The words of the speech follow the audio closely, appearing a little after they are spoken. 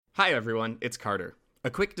Hi everyone, it's Carter. A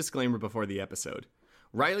quick disclaimer before the episode.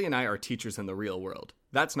 Riley and I are teachers in the real world.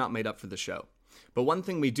 That's not made up for the show. But one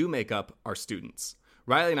thing we do make up are students.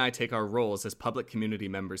 Riley and I take our roles as public community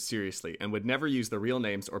members seriously and would never use the real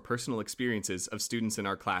names or personal experiences of students in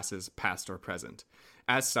our classes, past or present.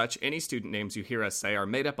 As such, any student names you hear us say are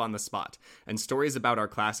made up on the spot, and stories about our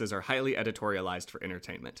classes are highly editorialized for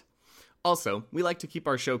entertainment. Also, we like to keep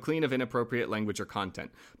our show clean of inappropriate language or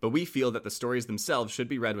content, but we feel that the stories themselves should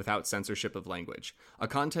be read without censorship of language. A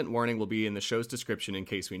content warning will be in the show's description in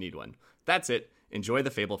case we need one. That's it. Enjoy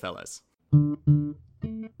the Fable Fellas.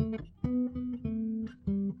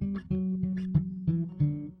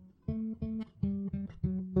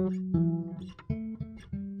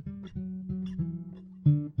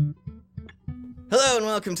 Hello and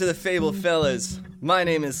welcome to the Fable Fellas. My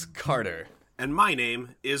name is Carter. And my name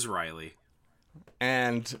is Riley.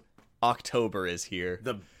 And October is here.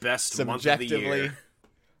 The best month of the year.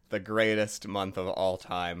 The greatest month of all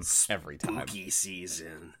time, every time. Spooky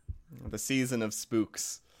season. The season of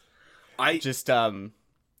spooks. Oh,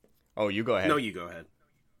 you go ahead. No, you go ahead.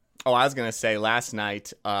 Oh, I was going to say, last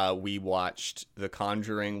night, we watched The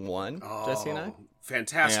Conjuring 1, Jesse and I.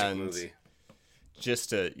 Fantastic movie.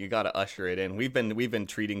 You got to usher it in. We've been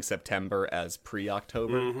treating September as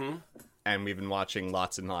pre-October, and we've been watching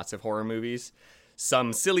lots and lots of horror movies.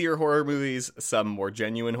 Some sillier horror movies, some more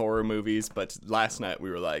genuine horror movies. But last night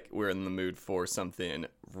we were like, we're in the mood for something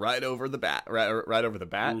right over the bat. Right over the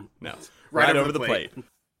bat? No, right over the plate.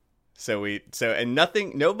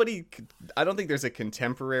 Nobody. I don't think there's a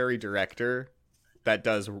contemporary director that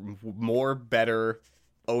does more better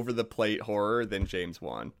over the plate horror than James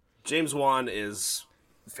Wan. James Wan is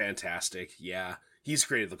fantastic. Yeah. He's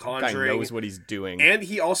created The Conjuring. Guy knows what he's doing. And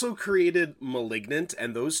he also created Malignant,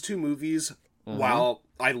 and those two movies, while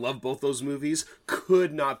I love both those movies,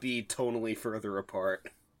 could not be tonally further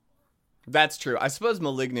apart. That's true. I suppose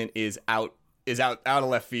Malignant is out of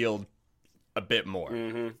left field a bit more.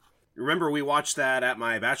 Remember, we watched that at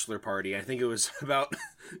my bachelor party. I think it was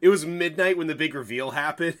it was midnight when the big reveal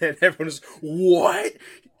happened, and everyone was, what?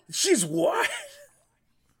 She's what?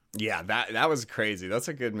 Yeah, that was crazy. That's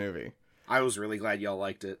a good movie. I was really glad y'all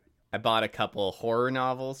liked it. I bought a couple horror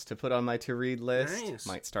novels to put on my to-read list. Nice.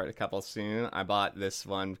 Might start a couple soon. I bought this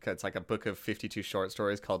one because it's like a book of 52 short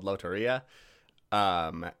stories called Loteria.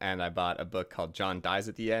 And I bought a book called John Dies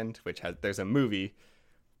at the End, there's a movie,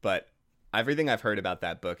 but everything I've heard about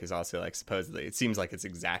that book is also like supposedly, it seems like it's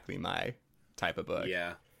exactly my type of book.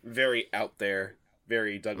 Yeah, very out there,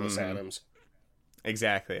 very Douglas Adams.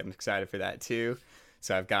 Exactly. I'm excited for that too.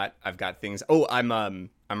 So I've got things. Oh, I'm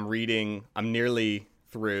nearly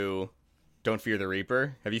through Don't Fear the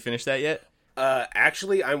Reaper. Have you finished that yet?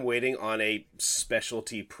 Actually, I'm waiting on a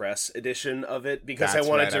specialty press edition of it because I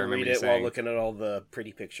wanted to read it while looking at all the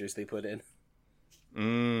pretty pictures they put in.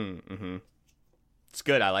 It's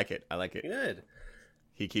good. I like it. Good.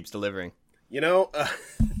 He keeps delivering.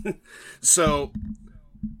 So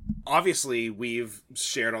obviously we've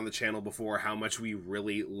shared on the channel before how much we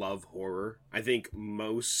really love horror. I think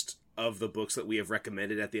most of the books that we have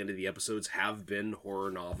recommended at the end of the episodes have been horror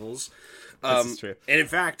novels. This is true. And in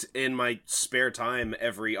fact, in my spare time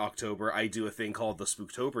every October, I do a thing called the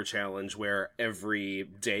Spooktober Challenge, where every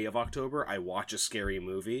day of October, I watch a scary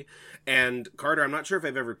movie. And Carter, I'm not sure if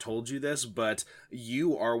I've ever told you this, but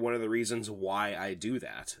you are one of the reasons why I do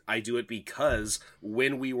that. I do it because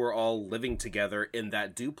when we were all living together in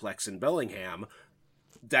that duplex in Bellingham,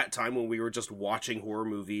 that time when we were just watching horror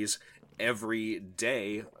movies every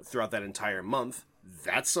day throughout that entire month,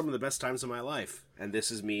 that's some of the best times of my life. And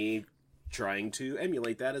this is me trying to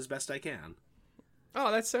emulate that as best I can.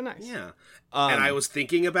 Oh, that's so nice. Yeah. And I was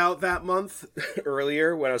thinking about that month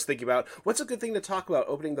earlier when I was thinking about what's a good thing to talk about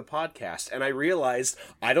opening the podcast. And I realized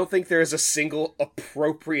I don't think there's a single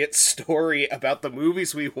appropriate story about the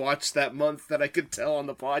movies we watched that month that I could tell on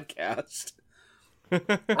the podcast.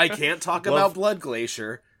 I can't talk about Blood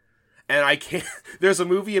Glacier. And I can't. There's a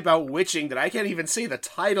movie about witching that I can't even say the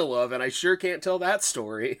title of, and I sure can't tell that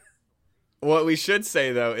story. What we should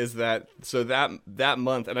say though is that that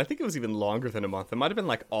month, and I think it was even longer than a month. It might have been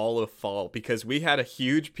like all of fall because we had a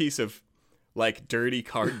huge piece of like dirty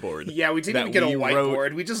cardboard. Yeah, we didn't even get a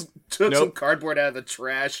whiteboard. We just took some cardboard out of the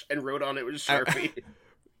trash and wrote on it with Sharpie.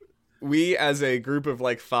 We, as a group of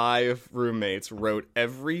like 5 roommates, wrote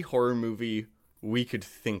every horror movie we could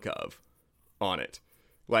think of on it.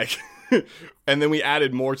 Like, and then we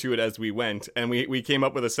added more to it as we went, and we came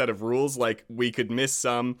up with a set of rules. Like, we could miss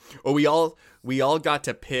some, or we all got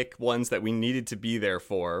to pick ones that we needed to be there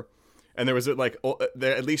for, and there was like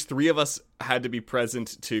at least 3 of us had to be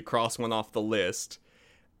present to cross one off the list.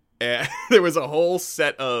 And there was a whole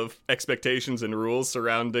set of expectations and rules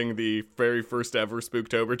surrounding the very first ever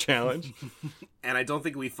Spooktober challenge. And I don't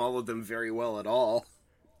think we followed them very well at all.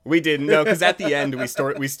 We didn't, no, because at the end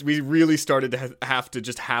we really started to have to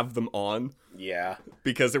just have them on. Yeah.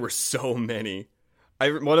 Because there were so many.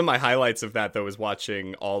 One of my highlights of that, though, was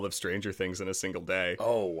watching all of Stranger Things in a single day.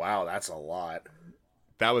 Oh, wow, that's a lot.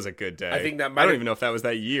 That was a good day. I think that I don't even know if that was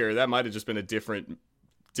that year. That might have just been a different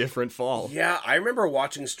fall. Yeah, I remember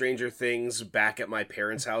watching Stranger Things back at my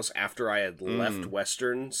parents' house after I had left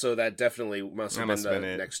Western, so that definitely must have been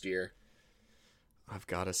the next year. I've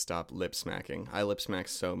got to stop lip smacking. I lip smack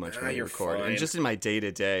so much when I record, fine. and just in my day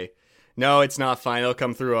to day. No, it's not fine. It'll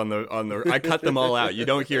come through on the. I cut them all out. You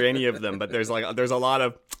don't hear any of them, but there's a lot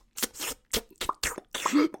of.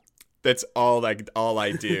 That's all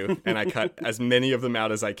I do, and I cut as many of them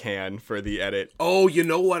out as I can for the edit. Oh, you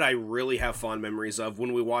know what I really have fond memories of?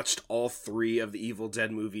 When we watched all 3 of the Evil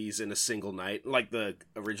Dead movies in a single night, like the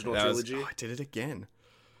original trilogy. I did it again.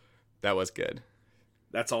 That was good.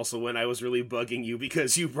 That's also when I was really bugging you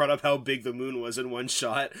because you brought up how big the moon was in one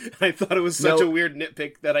shot. I thought it was such a weird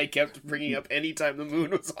nitpick that I kept bringing up anytime the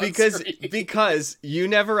moon was on screen. Because you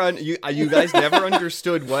never you guys never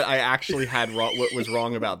understood what I actually had wrong, what was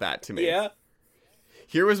wrong about that to me. Yeah.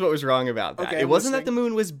 Here was what was wrong about that. Okay, it wasn't that the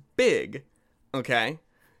moon was big. Okay.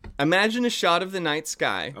 Imagine a shot of the night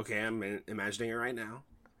sky. Okay, I'm imagining it right now.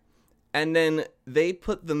 And then they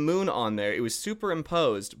put the moon on there. It was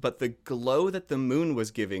superimposed, but the glow that the moon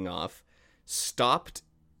was giving off stopped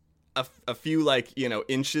a few,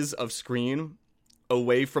 inches of screen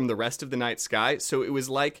away from the rest of the night sky. So it was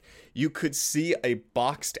like you could see a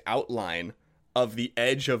boxed outline of the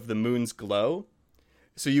edge of the moon's glow.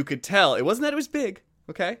 So you could tell. It wasn't that it was big,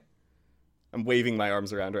 okay? I'm waving my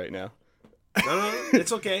arms around right now. No,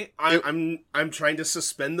 it's okay. I'm trying to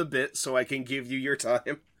suspend the bit so I can give you your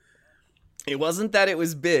time. It wasn't that it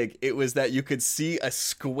was big, it was that you could see a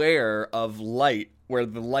square of light where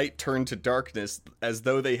the light turned to darkness as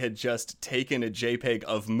though they had just taken a JPEG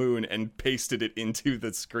of moon and pasted it into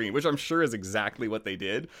the screen, which I'm sure is exactly what they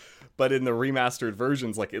did, but in the remastered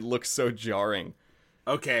versions, it looks so jarring.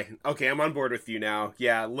 Okay, I'm on board with you now.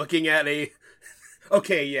 Yeah, looking at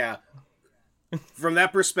Okay, yeah. From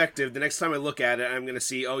that perspective, the next time I look at it, I'm gonna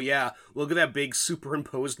see, oh yeah, look at that big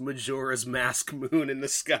superimposed Majora's Mask moon in the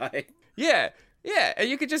sky. Yeah, and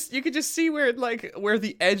you could just see where where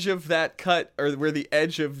the edge of that cut or where the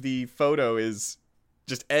edge of the photo is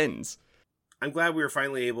just ends. I'm glad we were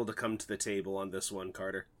finally able to come to the table on this one,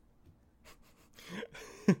 Carter.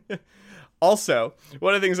 Also,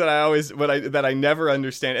 one of the things that I never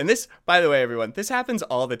understand, and this, by the way, everyone, this happens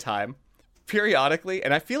all the time, periodically,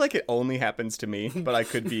 and I feel like it only happens to me, but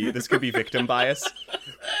this could be victim bias.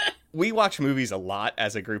 We watch movies a lot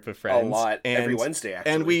as a group of friends. A lot. Every Wednesday,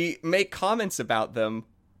 actually. And we make comments about them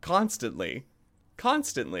constantly.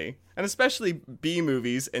 And especially B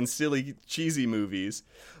movies and silly, cheesy movies.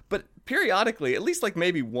 But periodically, at least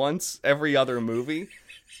maybe once every other movie,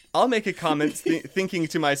 I'll make a comment thinking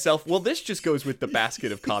to myself, well, this just goes with the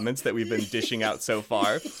basket of comments that we've been dishing out so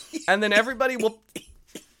far. And then everybody will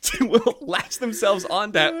latch themselves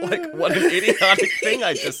on that, what an idiotic thing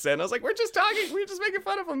I just said. And I was like, we're just making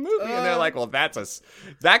fun of a movie. And they're like, well,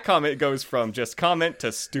 that comment goes from just comment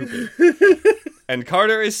to stupid. And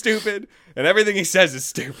Carter is stupid, and everything he says is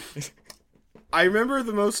stupid. I remember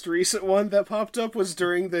the most recent one that popped up was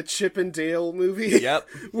during the Chip and Dale movie. Yep.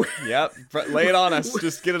 Lay it on us.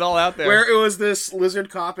 Just get it all out there. Where it was this lizard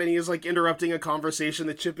cop and he was interrupting a conversation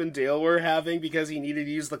that Chip and Dale were having because he needed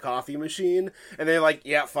to use the coffee machine. And they're like,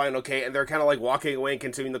 yeah, fine, okay. And they're kind of walking away and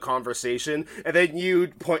continuing the conversation. And then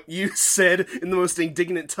you said in the most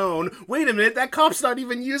indignant tone, wait a minute, that cop's not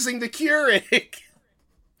even using the Keurig.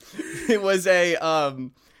 It was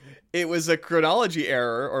a chronology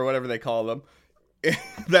error or whatever they call them.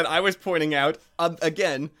 That I was pointing out,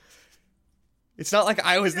 again, it's not like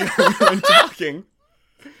I was the only one talking.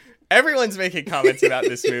 Everyone's making comments about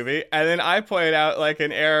this movie, and then I pointed out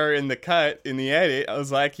an error in the cut, in the edit. I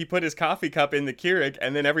was like, he put his coffee cup in the Keurig,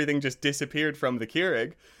 and then everything just disappeared from the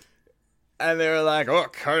Keurig. And they were like, oh,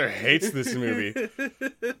 Carter hates this movie.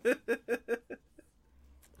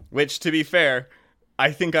 Which, to be fair,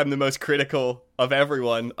 I think I'm the most critical of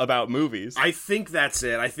everyone about movies. I think that's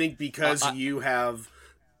it. I think because you have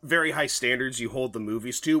very high standards you hold the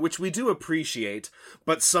movies to, which we do appreciate,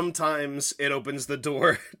 but sometimes it opens the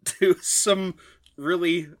door to some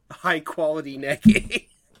really high quality necking.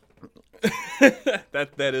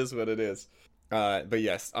 That is what it is. But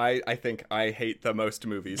yes, I think I hate the most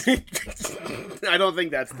movies. I don't think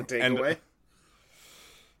that's the takeaway.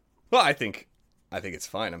 Well, I think it's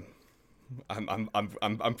fine. I'm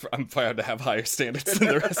proud to have higher standards than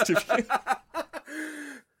the rest of you.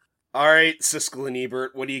 All right, Siskel and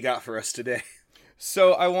Ebert, what do you got for us today?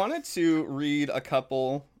 So I wanted to read a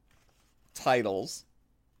couple titles,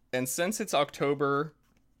 and since it's October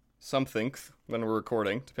something when we're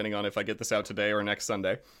recording, depending on if I get this out today or next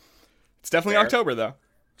Sunday, it's definitely Fair. October though.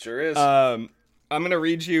 Sure is. I'm going to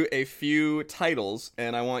read you a few titles,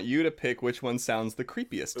 and I want you to pick which one sounds the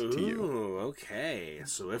creepiest to you. Ooh, okay.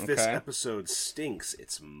 So if this episode stinks,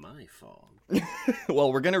 it's my fault.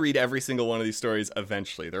 Well, we're going to read every single one of these stories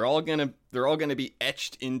eventually. They're all going to be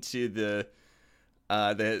etched into the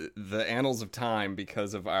annals of time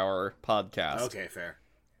because of our podcast. Okay, fair.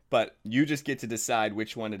 But you just get to decide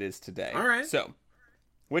which one it is today. All right. So,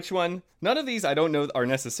 which one? None of these I don't know are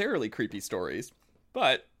necessarily creepy stories,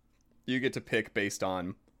 but you get to pick based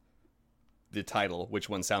on the title, which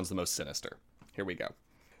one sounds the most sinister. Here we go.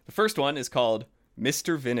 The first one is called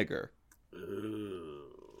Mr. Vinegar. Ooh.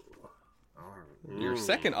 Your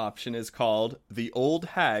second option is called The Old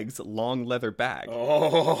Hag's Long Leather Bag.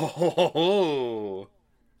 Oh.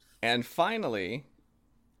 And finally,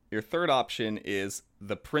 your third option is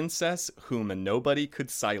The Princess Whom Nobody Could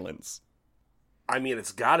Silence. I mean,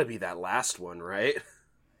 it's got to be that last one, right?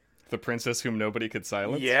 The Princess Whom Nobody Could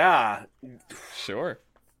Silence? Yeah. Sure.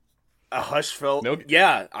 A hush felt. No.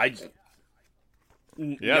 Yeah, Yeah,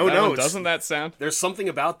 no that one, notes. doesn't that sound? There's something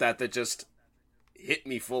about that just hit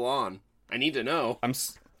me full on. I need to know.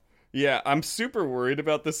 I'm super worried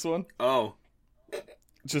about this one. Oh.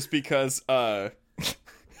 Just because,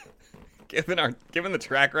 given the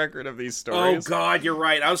track record of these Oh stories. God, you're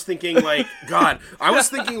right. I was thinking like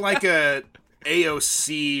a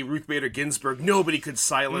AOC Ruth Bader Ginsburg. Nobody could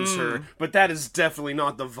silence her, but that is definitely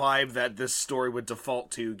not the vibe that this story would default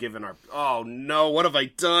to. Given our oh no, what have I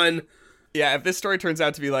done? Yeah, if this story turns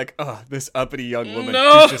out to be like, oh, this uppity young woman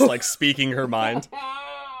No! who's just like speaking her mind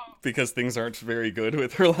because things aren't very good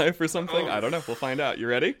with her life or something. I don't know. We'll find out. You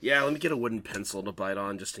ready? Yeah, let me get a wooden pencil to bite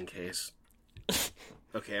on just in case.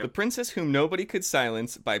 Okay, The Princess Whom Nobody Could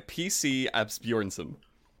Silence by P.C. Asbjornsen.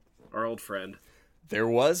 our old friend. There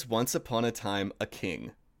was once upon a time a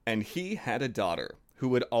king, and he had a daughter who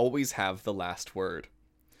would always have the last word.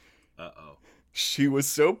 Uh-oh. She was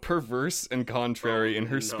so perverse and contrary in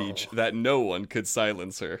her speech that no one could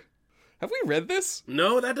silence her. Have we read this?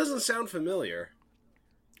 No, that doesn't sound familiar.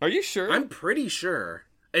 Are you sure? I'm pretty sure.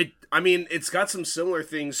 It's got some similar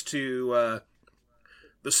things to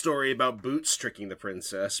the story about Boots tricking the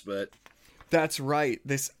princess, but... That's right.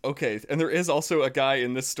 Okay, and there is also a guy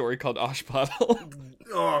in this story called Ashbottle.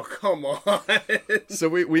 Oh, come on. So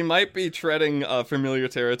we might be treading familiar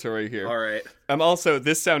territory here. All right. Also,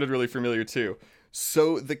 this sounded really familiar too.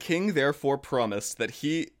 So the king therefore promised that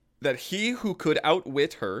he who could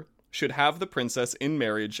outwit her should have the princess in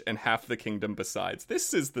marriage and half the kingdom besides.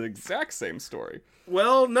 This is the exact same story.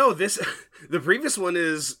 Well, no, the previous one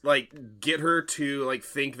is, like, get her to, like,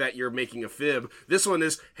 think that you're making a fib. This one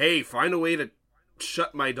is, hey, find a way to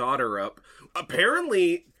shut my daughter up.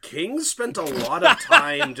 Apparently, kings spent a lot of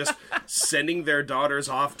time just sending their daughters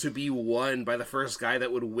off to be won by the first guy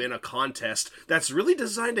that would win a contest that's really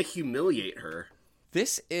designed to humiliate her.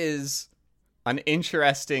 This is an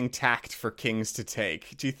interesting tact for kings to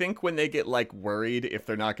take. Do you think when they get, like, worried if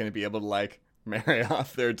they're not going to be able to, like, marry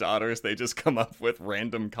off their daughters, they just come up with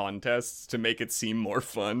random contests to make it seem more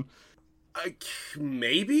fun?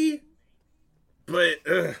 Maybe? But,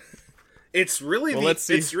 it's really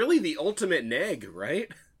it's really the ultimate neg,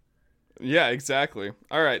 right? Yeah, exactly.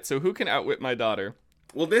 All right, so who can outwit my daughter?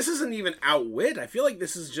 Well, this isn't even outwit. I feel like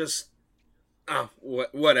this is just...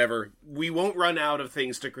 whatever. We won't run out of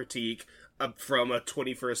things to critique from a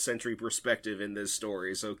 21st century perspective in this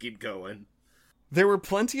story, so keep going. There were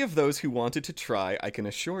plenty of those who wanted to try, I can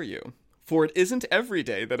assure you. For it isn't every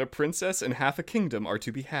day that a princess and half a kingdom are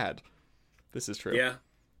to be had. This is true. Yeah.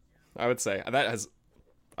 I would say.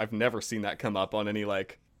 I've never seen that come up on any,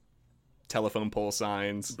 like, telephone pole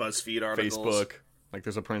signs. BuzzFeed articles. Facebook. Like,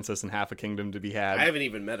 there's a princess and half a kingdom to be had. I haven't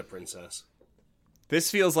even met a princess. This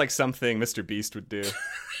feels like something Mr. Beast would do.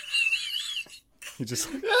 He just...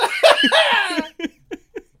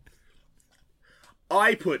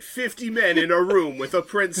 I put 50 men in a room with a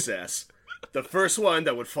princess. The first one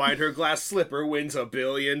that would find her glass slipper wins $1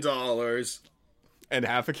 billion. And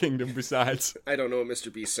half a kingdom besides. I don't know what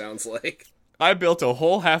Mr. Beast sounds like. I built a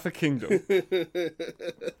whole half a kingdom.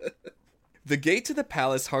 The gate to the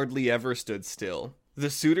palace hardly ever stood still. The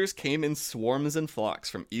suitors came in swarms and flocks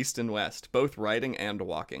from east and west, both riding and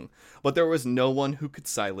walking, but there was no one who could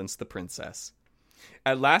silence the princess.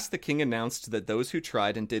 At last the king announced that those who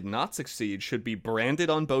tried and did not succeed should be branded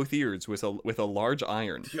on both ears with a large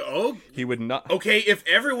iron. Oh, He would not okay, if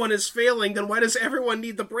everyone is failing, then why does everyone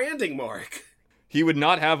need the branding mark? He would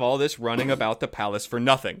not have all this running about the palace for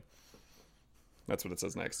nothing. That's what it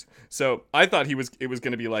says next. So I thought it was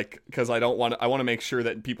going to be like, because I want to make sure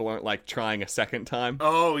that people aren't like trying a second time.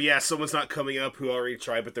 Oh, yeah, someone's not coming up who already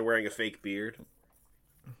tried, but they're wearing a fake beard.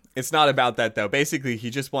 It's not about that though. Basically, he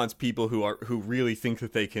just wants people who really think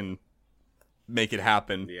that they can make it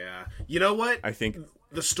happen. Yeah. You know what? I think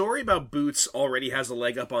the story about Boots already has a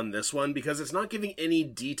leg up on this one because it's not giving any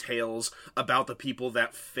details about the people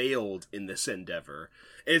that failed in this endeavor.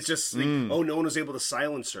 It's just like, oh, no one was able to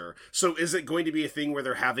silence her. So is it going to be a thing where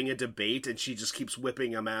they're having a debate and she just keeps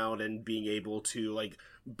whipping them out and being able to, like,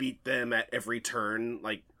 beat them at every turn,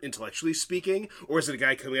 like, intellectually speaking? Or is it a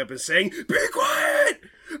guy coming up and saying, "Be quiet!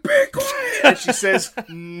 Be quiet!" And she says,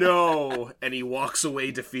 "No," and he walks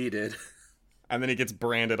away defeated. And then he gets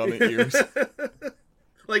branded on the ears.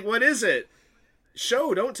 Like, what is it?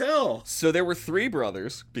 Show, don't tell. So there were 3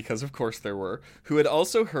 brothers, because of course there were, who had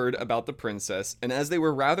also heard about the princess, and as they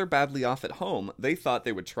were rather badly off at home, they thought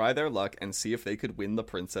they would try their luck and see if they could win the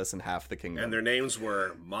princess and half the kingdom. And their names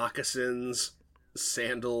were Moccasins,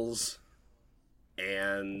 Sandals,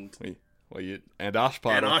 and... and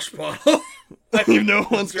Ashpottle. And Ashpottle. No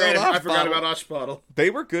one's called Ashpottle. I forgot about Ashpottle. They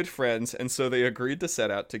were good friends, and so they agreed to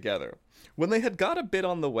set out together. When they had got a bit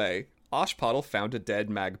on the way, Ashpottle found a dead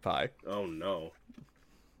magpie. Oh, no.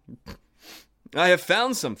 "I have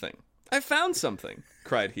found something! I found something!"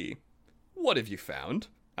 cried he. "What have you found?"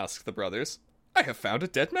 asked the brothers. "I have found a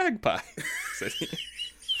dead magpie," said he.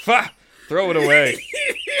 "Fa! Throw it away."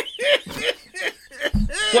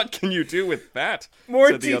 "What can you do with that?"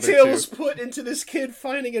 More detail was put into this kid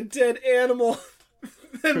finding a dead animal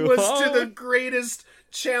than was to the greatest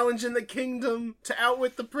challenge in the kingdom to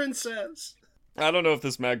outwit the princess. I don't know if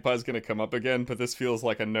this magpie is going to come up again, but this feels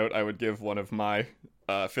like a note I would give one of my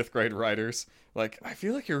 5th grade writers. Like, I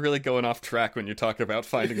feel like you're really going off track when you talk about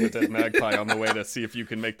finding the dead magpie on the way to see if you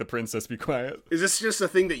can make the princess be quiet. Is this just a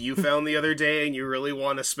thing that you found the other day and you really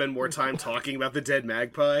want to spend more time talking about the dead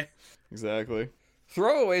magpie? Exactly.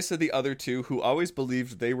 "Throw away," said the other 2, who always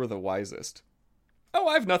believed they were the wisest. "Oh,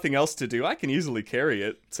 I've nothing else to do. I can easily carry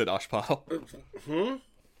it," said Ashpottle.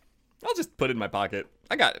 "I'll just put it in my pocket.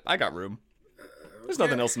 I got room. There's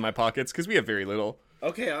nothing else in my pockets, because we have very little."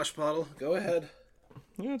 Okay, Ashpottle, go ahead.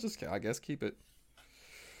 Yeah, I guess keep it.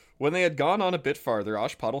 When they had gone on a bit farther,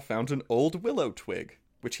 Ashpottle found an old willow twig,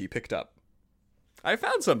 which he picked up. "I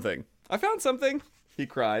found something! I found something!" he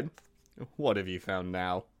cried. "What have you found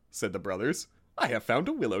now?" said the brothers. "I have found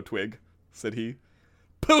a willow twig," said he.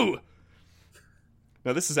 "Pooh!"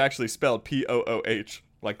 Now this is actually spelled P-O-O-H,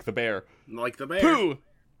 like the bear. Like the bear. "Pooh!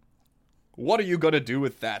 What are you going to do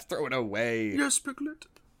with that? Throw it away." Yes, Piglet.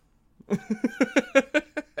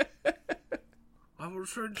 I will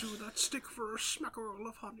send you that stick for a smackerel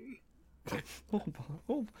of honey. Oh, bother.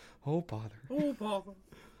 Oh, bother.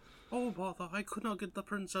 Oh, bother. I could not get the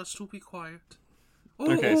princess to be quiet.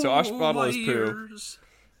 Oh, okay, so Ashpottle is Pooh. Ears.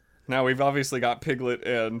 Now we've obviously got Piglet,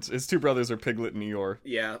 and his 2 brothers are Piglet and Eeyore.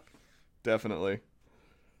 Yeah. Definitely.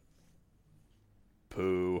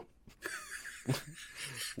 "Pooh.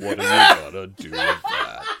 What are you gonna do with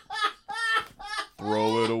that?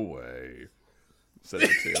 Throw it away," said the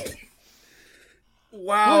 2.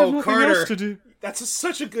 Wow, Carter. Else to do. That's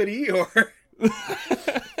such a good Eeyore.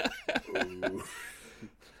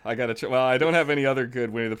 I gotta well, I don't have any other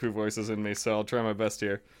good Winnie the Pooh voices in me, so I'll try my best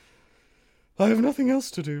here. "I have nothing else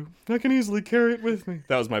to do. I can easily carry it with me."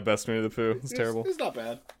 That was my best Winnie the Pooh. It's terrible. It's not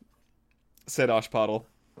bad. Said Ashpottle,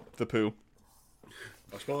 the Pooh.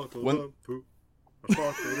 Ashpottle, Pooh.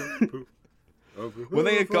 Ashpottle, Pooh. When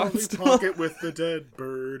they had gone pocket with the dead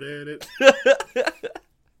bird in it.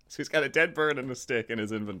 So he's got a dead bird and a stick in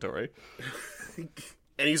his inventory.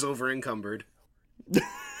 And he's over encumbered.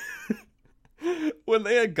 When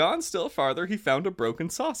they had gone still farther, he found a broken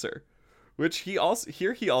saucer, which he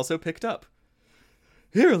also picked up.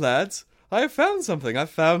 "Here, lads, I have found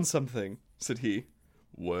something, said he.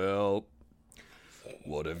 "Well,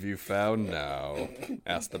 what have you found now?"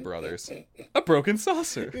 asked the brothers. "A broken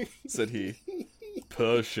saucer," said he.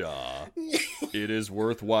 "Pshaw, it is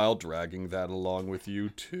worthwhile dragging that along with you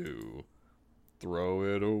too. Throw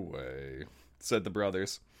it away," said the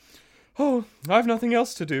brothers. "Oh, I've nothing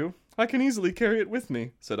else to do. I can easily carry it with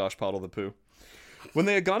me," said Ashpottle the Pooh. When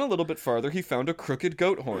they had gone a little bit farther, he found a crooked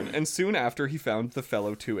goat horn, and soon after he found the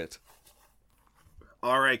fellow to it.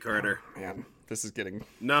 All right, Carter. Oh, man, this is getting...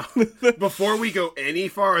 No, before we go any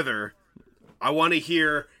farther, I want to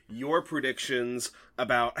hear your predictions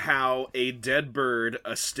about how a dead bird,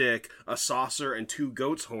 a stick, a saucer, and 2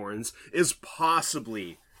 goat's horns is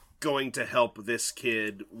possibly going to help this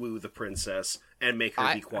kid woo the princess and make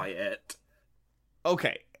her be quiet.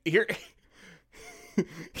 Okay,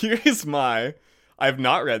 here's my... I've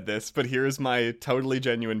not read this, but here's my totally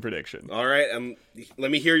genuine prediction. All right,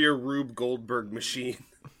 let me hear your Rube Goldberg machine.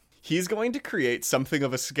 He's going to create something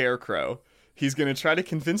of a scarecrow. He's going to try to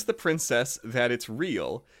convince the princess that it's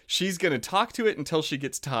real. She's going to talk to it until she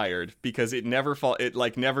gets tired, because it never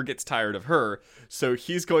gets tired of her. So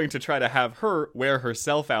he's going to try to have her wear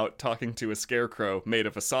herself out talking to a scarecrow made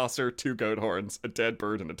of a saucer, 2 goat horns, a dead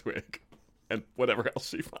bird, and a twig. And whatever else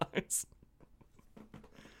she finds.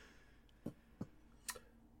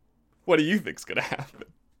 What do you think's gonna happen?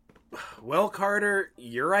 Well, Carter,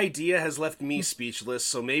 your idea has left me speechless,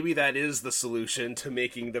 so maybe that is the solution to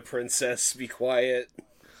making the princess be quiet.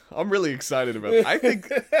 I'm really excited about it. I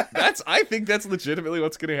think that's legitimately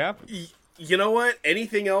what's gonna happen. You know what?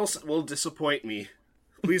 Anything else will disappoint me.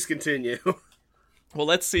 Please continue. Well,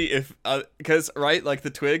 let's see if, because, right, like the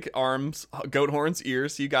twig, arms, goat horns,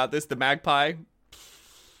 ears, you got this, the magpie,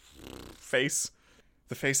 face,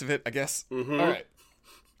 the face of it, I guess. Mm-hmm. All right.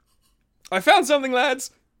 I found something,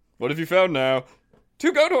 lads! What have you found now?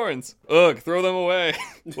 2 goat horns! Ugh, throw them away.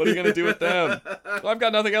 What are you gonna do with them? Well, I've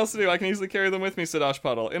got nothing else to do. I can easily carry them with me, said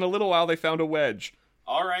Oshpuddle. In a little while, they found a wedge.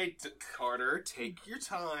 All right, Carter, take your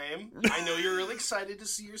time. I know you're really excited to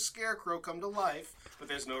see your scarecrow come to life, but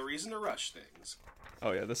there's no reason to rush things.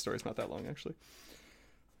 Oh yeah, this story's not that long, actually.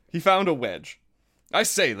 He found a wedge. I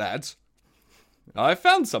say, lads. I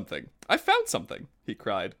found something, he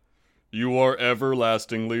cried. You are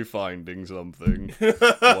everlastingly finding something.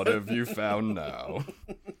 What have you found now?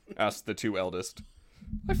 Asked the 2 eldest.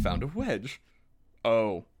 I found a wedge.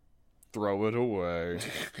 Oh, throw it away.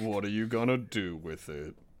 What are you gonna do with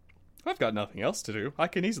it? I've got nothing else to do. I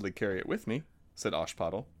can easily carry it with me, said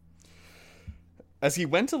Oshpuddle. As he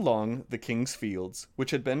went along the king's fields,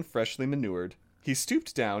 which had been freshly manured, he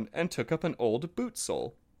stooped down and took up an old boot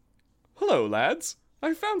sole. Hello, lads.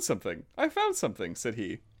 I found something, said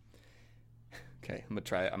he. Okay, I'm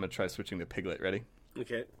gonna try switching to Piglet. Ready?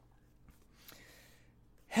 Okay.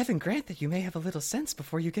 Heaven grant that you may have a little sense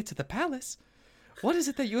before you get to the palace. What is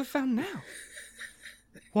it that you have found now?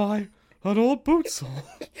 Why, an old boot sole.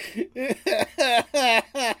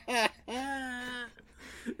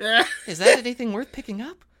 Is that anything worth picking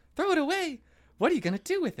up? Throw it away. What are you gonna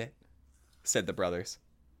do with it? Said the brothers.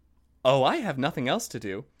 Oh, I have nothing else to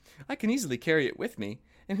do. I can easily carry it with me.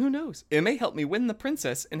 And who knows? It may help me win the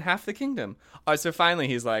princess and half the kingdom. So finally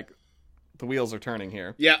he's like, the wheels are turning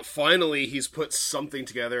here. Yeah, finally he's put something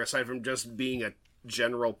together aside from just being a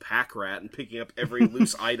general pack rat and picking up every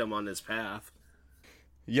loose item on his path.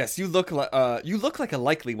 Yes, you look like a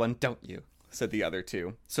likely one, don't you? Said the other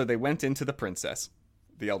 2. So they went into the princess,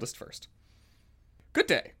 the eldest first. Good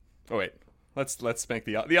day. Oh wait, let's make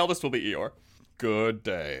the eldest will be Eeyore. Good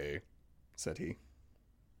day, said he.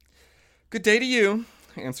 Good day to you,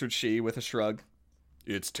 answered she with a shrug.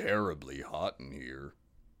 It's terribly hot in here,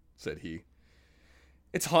 said he.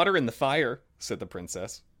 It's hotter in the fire, said the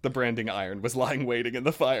princess. The branding iron was lying waiting in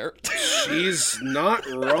the fire. She's not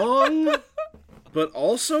wrong, but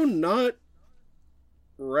also not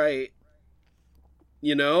right.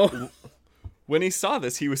 You know? When he saw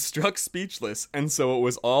this, he was struck speechless, and so it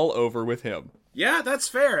was all over with him. Yeah, that's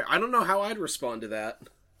fair. I don't know how I'd respond to that.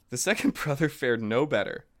 The second brother fared no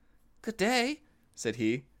better. Good day, said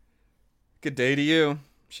he. Good day to you,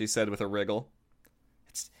 she said with a wriggle.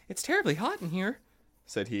 It's terribly hot in here,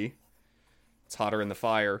 said he. It's hotter in the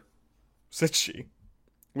fire, said she.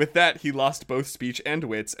 With that, he lost both speech and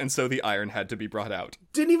wits, and so the iron had to be brought out.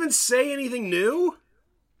 Didn't even say anything new?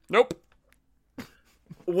 Nope.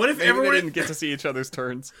 What if Maybe everyone they didn't get to see each other's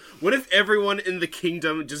turns? What if everyone in the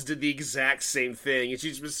kingdom just did the exact same thing, and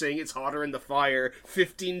she's been saying it's hotter in the fire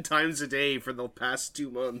 15 times a day for the past 2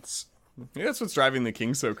 months? Yeah, that's what's driving the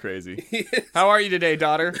king so crazy. How are you today,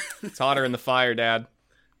 daughter? It's hotter in the fire, Dad.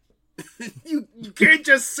 You can't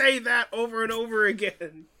just say that over and over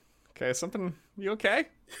again. Okay, you okay?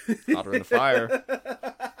 Hotter in the fire.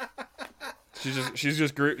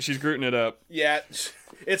 She's Grooting it up. Yeah,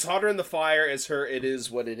 it's hotter in the fire as her it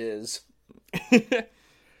is what it is.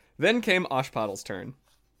 Then came Oshpuddle's turn.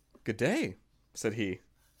 Good day, said he.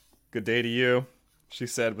 Good day to you, she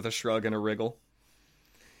said with a shrug and a wriggle.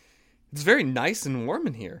 It's very nice and warm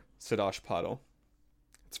in here, said Oshpuddle.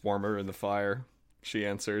 It's warmer in the fire, she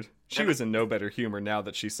answered. She was in no better humor now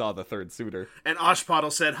that she saw the third suitor. And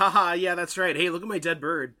Oshpuddle said, haha, yeah, that's right. Hey, look at my dead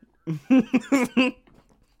bird.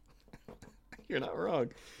 You're not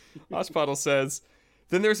wrong. Oshpuddle says,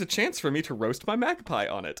 Then there's a chance for me to roast my magpie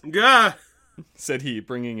on it, Gah! said he,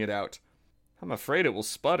 bringing it out. I'm afraid it will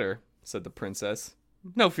sputter, said the princess.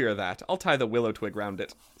 No fear of that. I'll tie the willow twig round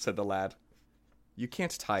it, said the lad. You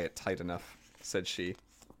can't tie it tight enough, said she.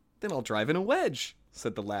 Then I'll drive in a wedge,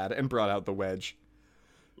 said the lad, and brought out the wedge.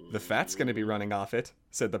 The fat's going to be running off it,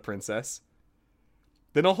 said the princess.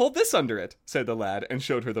 Then I'll hold this under it, said the lad, and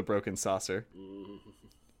showed her the broken saucer.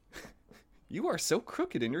 You are so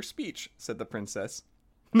crooked in your speech, said the princess.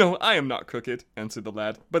 No, I am not crooked, answered the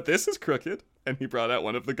lad, but this is crooked, and he brought out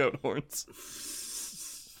one of the goat horns.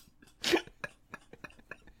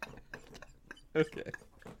 Okay.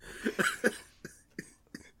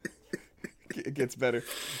 It gets better.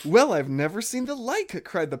 Well, I've never seen the like,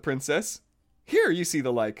 cried the princess. Here, you see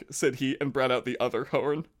the like, said he, and brought out the other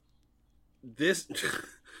horn. This...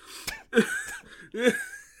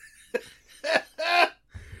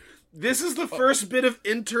 This is the first bit of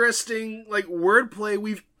interesting, wordplay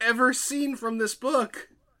we've ever seen from this book.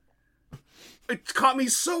 It caught me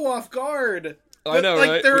so off guard. I know,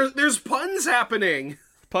 right? There's puns happening.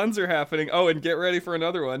 Puns are happening. Oh, and get ready for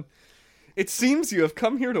another one. It seems you have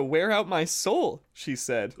come here to wear out my soul, she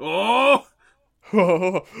said. Oh!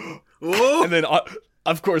 Oh! And then,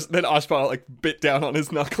 of course, then Ashpal, bit down on his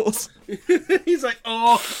knuckles. He's like,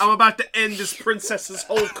 oh, I'm about to end this princess's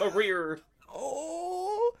whole career.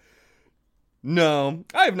 Oh! No,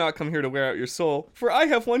 I have not come here to wear out your soul, for I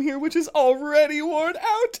have one here which is already worn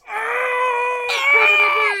out.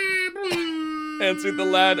 Answered the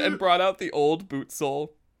lad, and brought out the old boot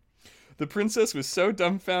sole. The princess was so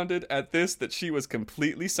dumbfounded at this that she was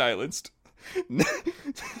completely silenced.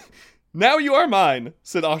 Now you are mine,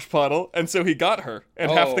 said Ashpottle, and so he got her,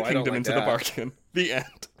 and half the kingdom into the bargain. The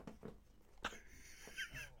end.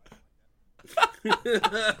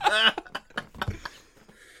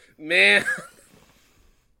 Man.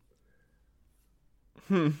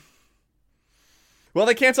 Well,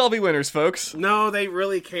 they can't all be winners, folks. No, they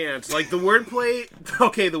really can't. The wordplay...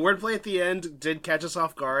 Okay, the wordplay at the end did catch us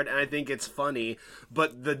off guard, and I think it's funny,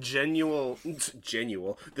 but the general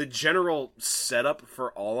setup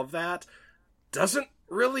for all of that doesn't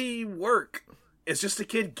really work. It's just a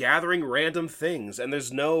kid gathering random things, and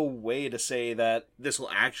there's no way to say that this will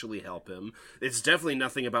actually help him. It's definitely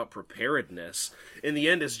nothing about preparedness. In the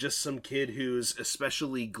end, it's just some kid who's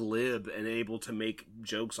especially glib and able to make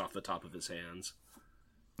jokes off the top of his hands.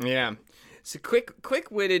 Yeah. So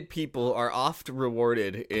quick-witted people are oft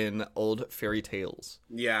rewarded in old fairy tales.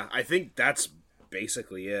 Yeah, I think that's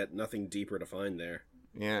basically it. Nothing deeper to find there.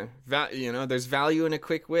 Yeah. There's value in a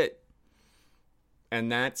quick wit.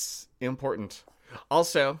 And that's important.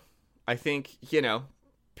 Also, I think,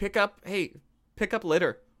 pick up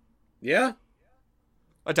litter. Yeah.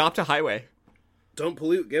 Adopt a highway. Don't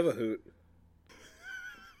pollute, give a hoot.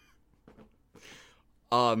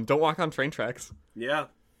 Don't walk on train tracks. Yeah.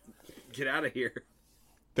 Get out of here.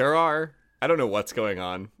 There are, I don't know what's going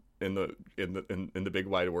on in the big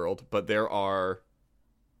wide world, but there are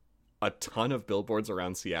a ton of billboards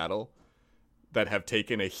around Seattle that have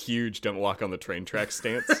taken a huge don't walk on the train track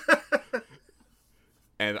stance.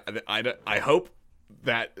 And I hope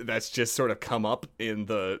that that's just sort of come up in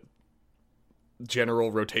the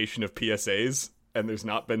general rotation of PSAs and there's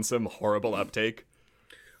not been some horrible uptake.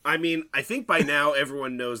 I mean, I think by now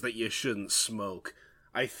everyone knows that you shouldn't smoke.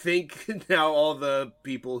 I think now all the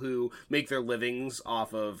people who make their livings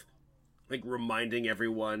off of reminding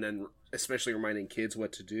everyone and especially reminding kids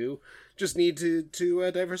what to do just need to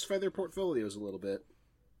diversify their portfolios a little bit.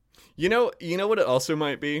 You know what it also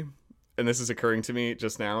might be, and this is occurring to me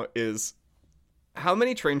just now, is how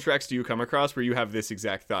many train tracks do you come across where you have this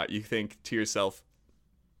exact thought? You think to yourself,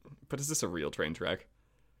 but is this a real train track?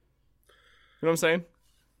 You know what I'm saying?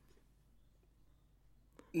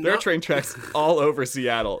 There are train tracks all over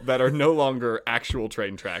Seattle that are no longer actual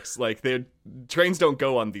train tracks. Trains don't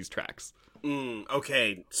go on these tracks.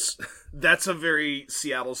 Okay. That's a very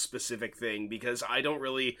Seattle-specific thing, because I don't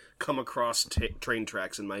really come across train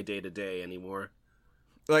tracks in my day-to-day anymore.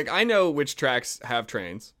 I know which tracks have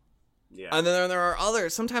trains. Yeah. And then there are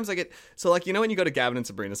others. Sometimes I get... So, when you go to Gavin and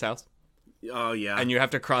Sabrina's house? Oh, yeah. And you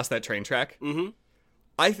have to cross that train track? Mm-hmm.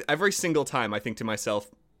 Every single time I think to myself...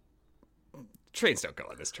 Trains don't go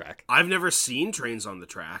on this track. I've never seen trains on the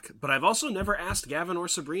track, but I've also never asked Gavin or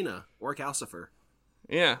Sabrina or Calcifer.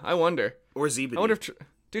 Yeah, I wonder. Or Zebedee. I wonder if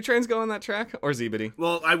do trains go on that track or Zebedee?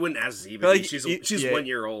 Well, I wouldn't ask Zebedee. She's 1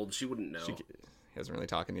 year old. She wouldn't know. She hasn't really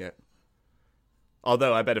talking yet.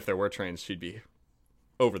 Although I bet if there were trains, she'd be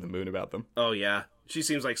over the moon about them. Oh yeah, she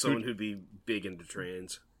seems like someone who'd be big into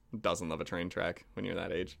trains. Doesn't love a train track when you're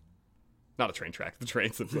that age. Not a train track. The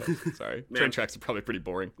trains themselves. Sorry, train tracks are probably pretty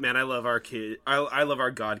boring. Man, I love our kid. I love our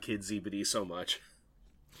god kid Zebedee so much.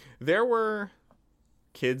 There were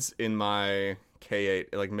kids in my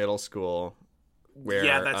K-8, like middle school, where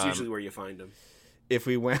that's usually where you find them. If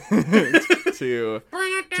we went to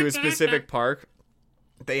a specific park,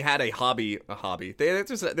 they had a hobby.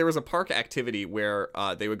 There was a park activity where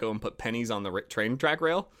they would go and put pennies on the train track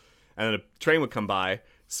rail, and then a train would come by,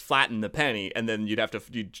 flatten the penny, and then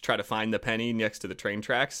you'd try to find the penny next to the train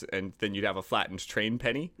tracks, and then you'd have a flattened train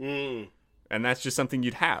penny. And that's just something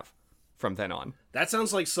you'd have from then on. That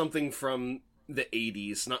sounds like something from the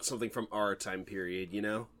 80s, not something from our time period, you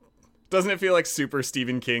know? Doesn't it feel like super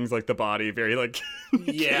Stephen King's like The Body, very like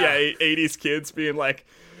 80s kids being like,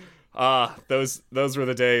 those were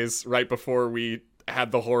the days right before we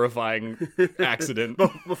had the horrifying accident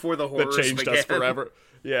before the horrors that changed began. us forever.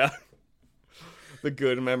 Yeah. The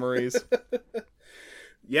good memories.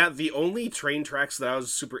 Yeah, the only train tracks that I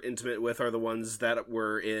was super intimate with are the ones that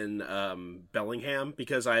were in Bellingham,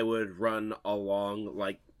 because I would run along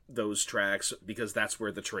like those tracks because that's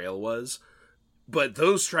where the trail was. But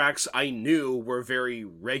those tracks I knew were very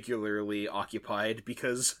regularly occupied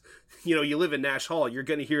because, you know, you live in Nash Hall, you're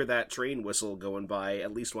going to hear that train whistle going by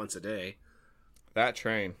at least once a day. That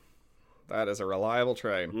train. That is a reliable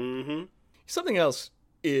train. Mm-hmm. Something else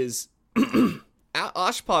is...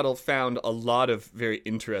 Ashpottle found a lot of very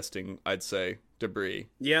interesting, I'd say, debris.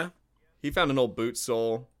 Yeah. He found an old boot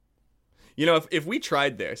sole. You know, if we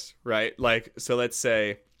tried this, right? Like, so let's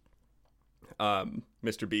say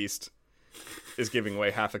Mr. Beast is giving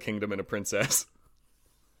away half a kingdom and a princess.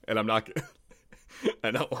 And I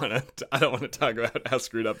don't want to talk about how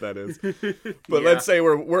screwed up that is. But let's say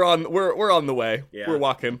we're on the way. Yeah. We're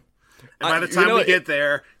walking. And by the time we get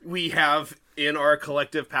there, we have in our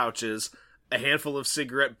collective pouches a handful of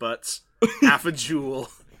cigarette butts, half a jewel,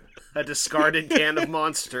 a discarded can of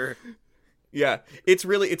Monster. Yeah, it's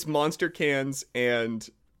Monster cans and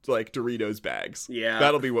like Doritos bags. Yeah,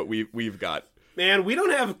 that'll be what we've got. Man, we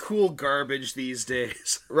don't have cool garbage these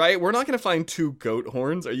days. Right? We're not gonna find 2 goat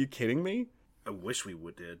horns. Are you kidding me? I wish we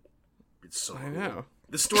did. It's so I know.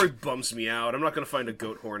 This story bums me out. I'm not gonna find a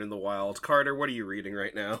goat horn in the wild. Carter, what are you reading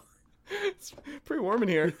right now? It's pretty warm in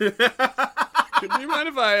here. Do you mind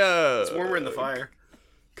if I It's warmer in the fire.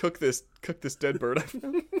 Cook this dead bird I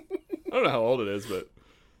found? I don't know how old it is, but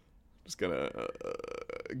I'm just gonna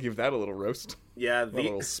give that a little roast. Yeah, a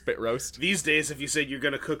little spit roast. These days, if you said you're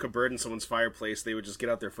gonna cook a bird in someone's fireplace, they would just get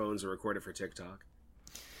out their phones and record it for TikTok.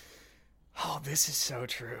 Oh, this is so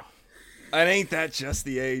true. And ain't that just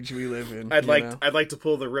the age we live in? I'd like to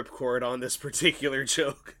pull the ripcord on this particular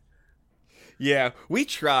joke. Yeah, we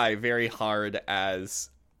try very hard as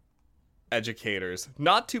educators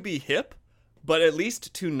not to be hip, but at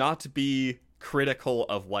least to not be critical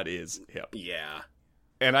of what is hip. Yeah.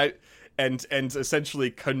 And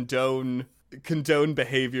essentially condone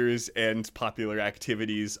behaviors and popular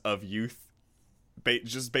activities of youth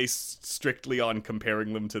just based strictly on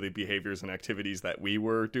comparing them to the behaviors and activities that we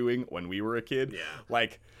were doing when we were a kid. Yeah.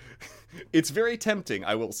 Like, it's very tempting,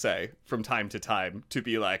 I will say, from time to time to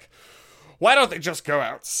be like, why don't they just go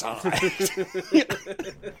outside?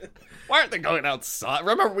 Why aren't they going outside?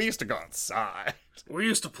 Remember, we used to go outside. We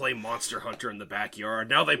used to play Monster Hunter in the backyard.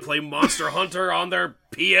 Now they play Monster Hunter on their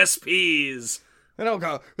PSPs.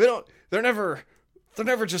 They're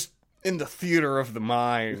never just in the theater of the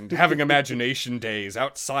mind, having imagination days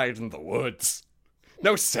outside in the woods.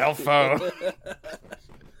 No cell phone.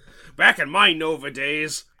 Back in my Nova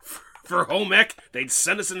days, for home ec, they'd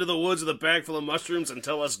send us into the woods with a bag full of mushrooms and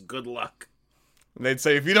tell us good luck. And they'd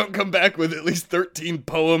say, if you don't come back with at least 13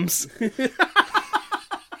 poems,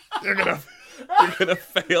 you're gonna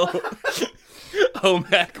fail home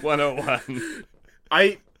ec 101.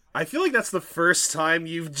 I feel like that's the first time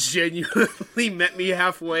you've genuinely met me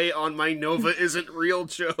halfway on my Nova isn't real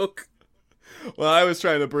joke. Well, I was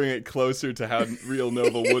trying to bring it closer to how real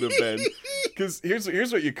Nova would have been. Because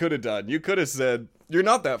here's what you could have done. You could have said, you're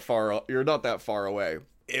not that far away.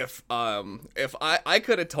 If I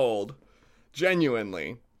could have told,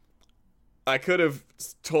 genuinely, I could have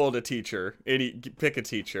told a teacher, pick a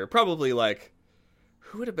teacher, probably like,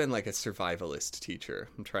 who would have been like a survivalist teacher?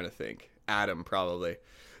 I'm trying to think. Adam, probably.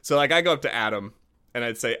 So like I go up to Adam and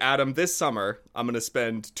I'd say, Adam, this summer I'm going to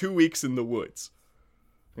spend 2 weeks in the woods.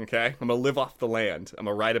 Okay? I'm going to live off the land. I'm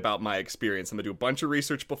going to write about my experience. I'm going to do a bunch of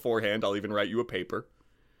research beforehand. I'll even write you a paper.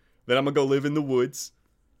 Then I'm going to go live in the woods.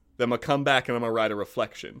 Then I'm going to come back and I'm going to write a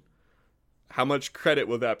reflection. How much credit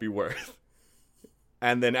will that be worth?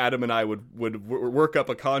 And then Adam and I would work up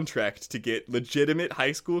a contract to get legitimate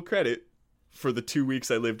high school credit for the 2 weeks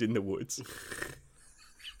I lived in the woods.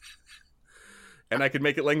 And I could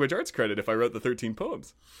make it language arts credit if I wrote the 13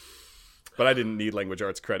 poems. But I didn't need language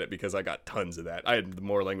arts credit because I got tons of that. I had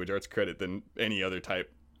more language arts credit than any other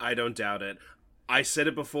type. I don't doubt it. I said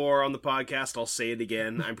it before on the podcast, I'll say it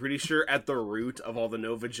again. I'm pretty sure at the root of all the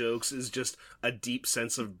Nova jokes is just a deep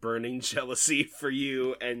sense of burning jealousy for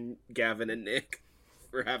you and Gavin and Nick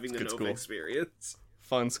for having the Nova school. experience.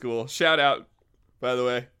 Fun school. Shout out, by the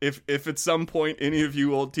way, if at some point any of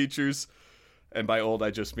you old teachers, and by old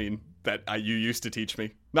I just mean that you used to teach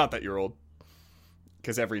me, not that you're old,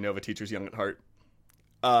 because every Nova teacher's young at heart.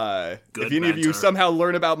 If any of you somehow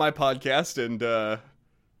learn about my podcast and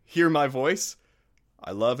hear my voice,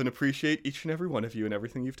 I love and appreciate each and every one of you and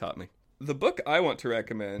everything you've taught me. The book I want to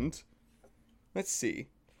recommend, let's see.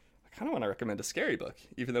 I kind of want to recommend a scary book,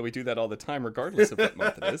 even though we do that all the time, regardless of what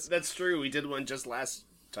month it is. That's true. We did one just last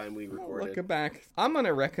time we recorded. Looking back, I'm going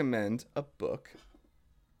to recommend a book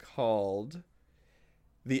called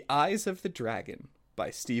The Eyes of the Dragon by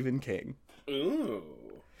Stephen King. Ooh.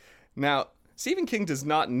 Now, Stephen King does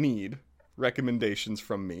not need recommendations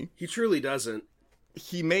from me. He truly doesn't.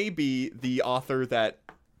 He may be the author that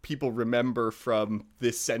people remember from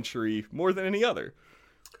this century more than any other.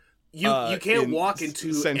 You can't walk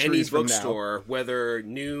into any from bookstore, whether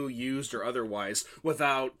new, used, or otherwise,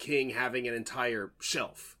 without King having an entire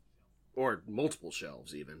shelf. Or multiple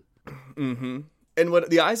shelves, even. Mm-hmm. And what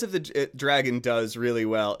The Eyes of the Dragon does really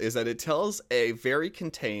well is that it tells a very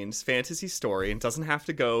contained fantasy story and doesn't have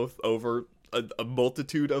to go over a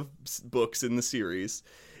multitude of books in the series.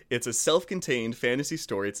 It's a self-contained fantasy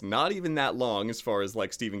story. It's not even that long as far as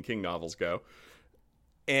like Stephen King novels go.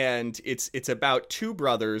 And it's about two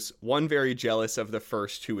brothers, one very jealous of the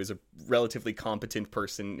first, who is a relatively competent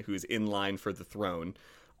person who's in line for the throne.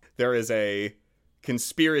 There is a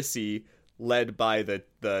conspiracy led by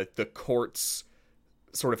the court's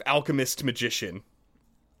sort of alchemist magician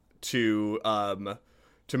to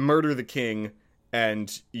murder the king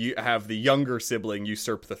and you have the younger sibling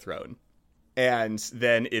usurp the throne. And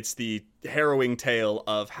then it's the harrowing tale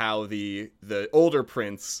of how the older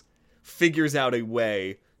prince figures out a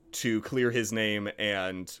way to clear his name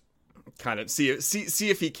and kind of see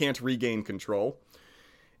if he can't regain control.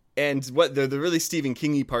 And what the really Stephen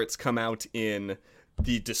King-y parts come out in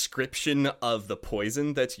the description of the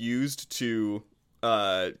poison that's used to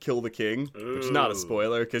kill the king, which is not a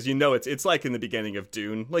spoiler because you know it's like in the beginning of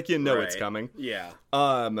Dune, like you know it's coming. Yeah.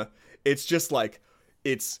 It's just like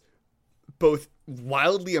it's both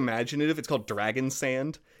wildly imaginative. It's called Dragon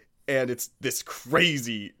Sand, and it's this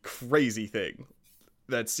crazy thing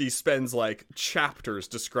that he spends like chapters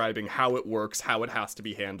describing how it works, how it has to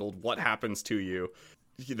be handled, what happens to you.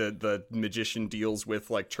 The magician deals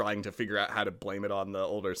with like trying to figure out how to blame it on the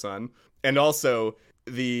older son, and also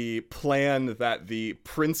the plan that the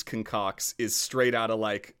prince concocts is straight out of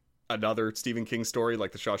like another Stephen King story,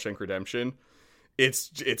 like The Shawshank Redemption.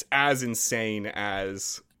 It's as insane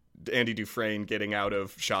as Andy Dufresne getting out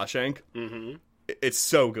of Shawshank. Mm-hmm. It's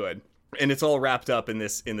so good, and it's all wrapped up in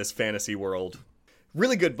this fantasy world.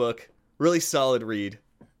 Really good book, really solid read.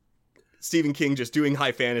 Stephen King just doing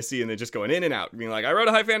high fantasy and then just going in and out, being like, I wrote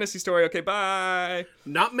a high fantasy story, okay, bye.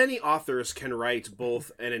 Not many authors can write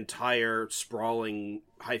both an entire sprawling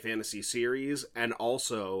high fantasy series and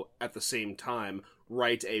also, at the same time,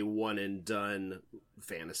 write a one-and-done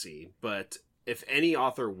fantasy. But if any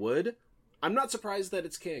author would, I'm not surprised that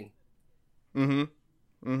it's King.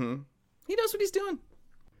 Mm-hmm. Mm-hmm. He knows what he's doing.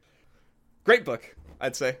 Great book,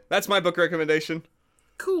 I'd say. That's my book recommendation.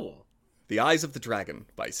 Cool. The Eyes of the Dragon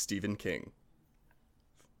by Stephen King.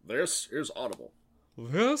 Here's Audible.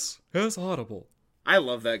 This is Audible. I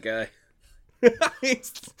love that guy.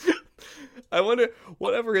 I wonder,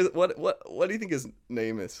 what do you think his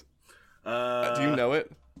name is? Do you know it?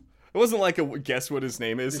 It wasn't like a guess what his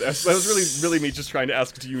name is. That was really me just trying to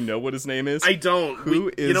ask, do you know what his name is? I don't. Who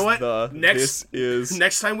is you know what? This is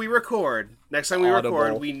next time we record,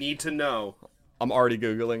 we need to know. I'm already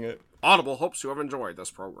Googling it. Audible hopes you have enjoyed this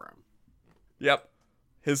program. Yep.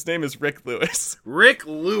 His name is Rick Lewis. Rick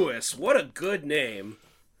Lewis. What a good name.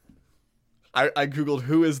 I Googled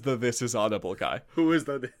who is the This Is Audible guy. Who is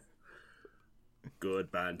the...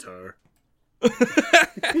 Good banter.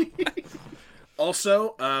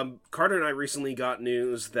 Also, Carter and I recently got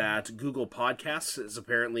news that Google Podcasts is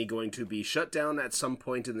apparently going to be shut down at some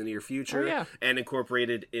point in the near future and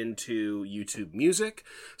incorporated into YouTube Music.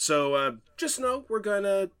 So just know we're going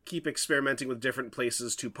to keep experimenting with different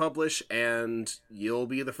places to publish, and you'll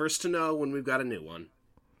be the first to know when we've got a new one.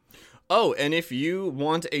 Oh, and if you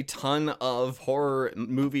want a ton of horror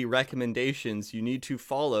movie recommendations, you need to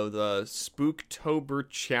follow the Spooktober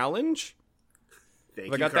Challenge. Thank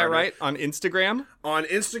Have I you, got Carter. that right? On Instagram? On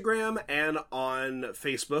Instagram and on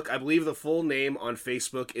Facebook. I believe the full name on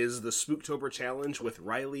Facebook is the Spooktober Challenge with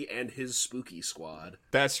Riley and his Spooky Squad.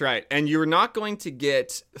 That's right. And you're not going to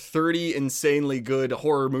get 30 insanely good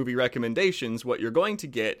horror movie recommendations. What you're going to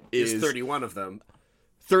get is 31 of them.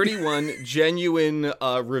 31 genuine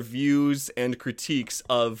reviews and critiques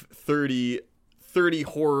of 30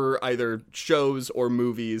 horror either shows or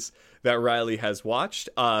movies that Riley has watched,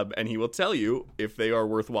 and he will tell you if they are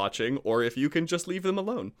worth watching or if you can just leave them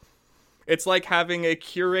alone. It's like having a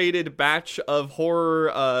curated batch of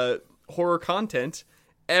horror content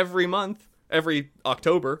every month, every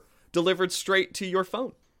October, delivered straight to your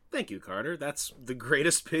phone. Thank you, Carter. That's the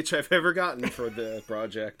greatest pitch I've ever gotten for the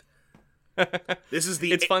project.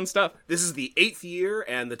 It's fun stuff. This is the 8th year,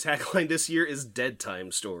 and the tagline this year is Dead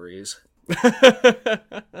Time Stories.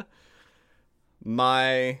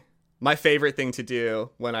 My favorite thing to do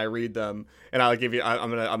when I read them, and I'm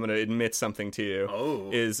gonna admit something to you,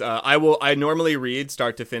 is I normally read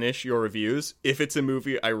start to finish your reviews. If it's a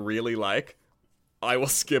movie I really like, I will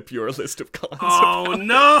skip your list of cons. Oh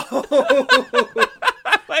no!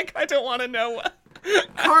 Like, I don't want to know what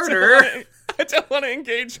Carter. I don't want to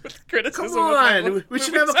engage with criticism. Come on, we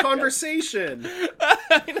should have a conversation.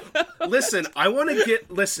 Listen,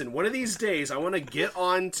 one of these days, I want to get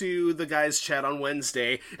on to the guys' chat on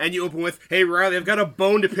Wednesday, and you open with, "Hey, Riley, I've got a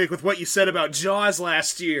bone to pick with what you said about Jaws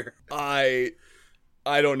last year." I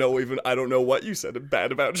don't know what you said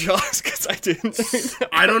bad about Jaws, because I didn't.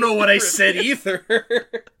 I don't know what I said either.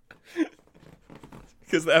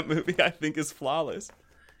 Because that movie, I think, is flawless.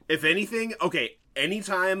 If anything, okay,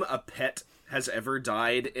 anytime a pet has ever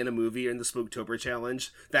died in a movie in the Spooktober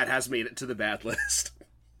Challenge, that has made it to the bad list.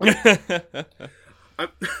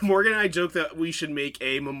 Morgan and I joke that we should make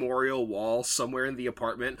a memorial wall somewhere in the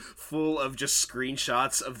apartment full of just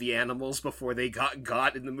screenshots of the animals before they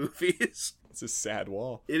got in the movies. It's a sad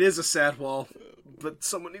wall. It is a sad wall, but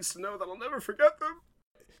someone needs to know that I'll never forget them.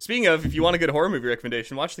 Speaking of, if you want a good horror movie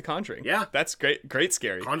recommendation, watch The Conjuring. Yeah. That's great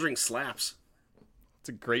scary. Conjuring slaps. It's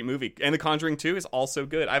a great movie. And The Conjuring 2 is also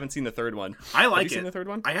good. I haven't seen the third one. I like it. Have you seen the third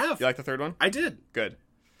one? I have. You like the third one? I did. Good.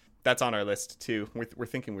 That's on our list, too. We're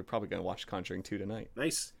thinking we're probably going to watch Conjuring 2 tonight.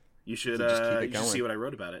 Nice. You should, just keep it you should going. see what I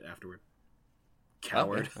wrote about it afterward.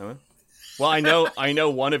 Coward. Oh, yeah. Well, I know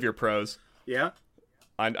one of your pros. Yeah?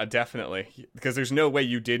 I definitely. Because there's no way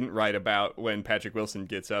you didn't write about when Patrick Wilson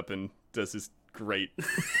gets up and does this great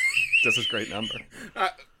number.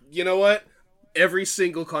 You know what? Every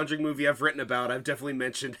single Conjuring movie I've written about, I've definitely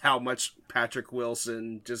mentioned how much Patrick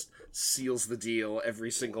Wilson just seals the deal every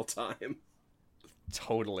single time.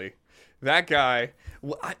 Totally. That guy...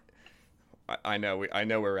 Well, I know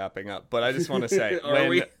we're wrapping up, but I just want to say,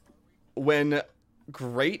 when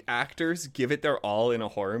great actors give it their all in a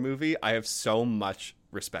horror movie, I have so much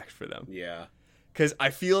respect for them. Yeah. Because I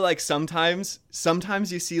feel like sometimes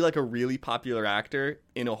you see like a really popular actor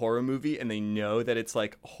in a horror movie and they know that it's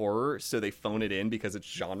like horror, so they phone it in because it's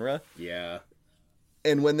genre. Yeah.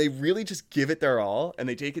 And when they really just give it their all and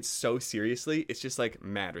they take it so seriously, it's just like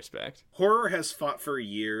mad respect. Horror has fought for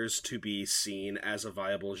years to be seen as a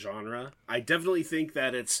viable genre. I definitely think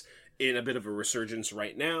that it's in a bit of a resurgence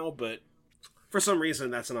right now, but for some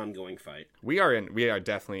reason that's an ongoing fight. We are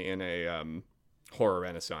definitely in a horror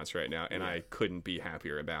renaissance right now, and I couldn't be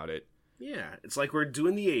happier about it. Yeah, it's like we're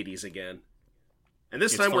doing the 80s again. And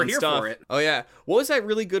this time we're here for it. Oh yeah. What was that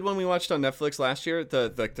really good one we watched on Netflix last year? The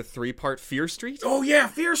 3-part Fear Street? Oh yeah,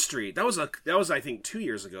 Fear Street. That was I think 2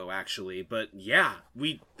 years ago actually, but yeah,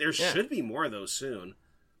 there should be more of those soon.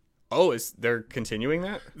 Oh, they're continuing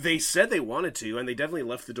that? They said they wanted to, and they definitely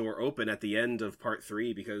left the door open at the end of part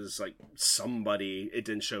 3 because like somebody, it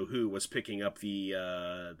didn't show who, was picking up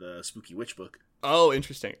the Spooky Witch book. Oh,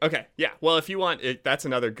 interesting. Okay, yeah. Well, if you want, that's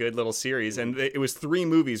another good little series, and it was 3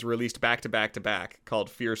 movies released back to back to back called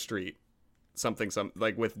Fear Street, something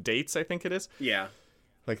like with dates, I think it is. Yeah,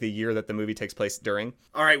 like the year that the movie takes place during.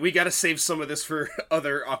 All right, we got to save some of this for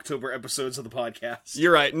other October episodes of the podcast.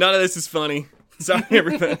 You're right. None of this is funny. Sorry,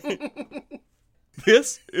 everybody.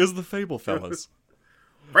 This is the Fable Fellas.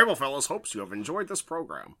 Fable Fellas hopes you have enjoyed this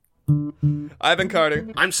program. I've been Carter.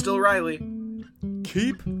 I'm still Riley.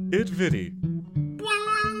 Keep it vitty.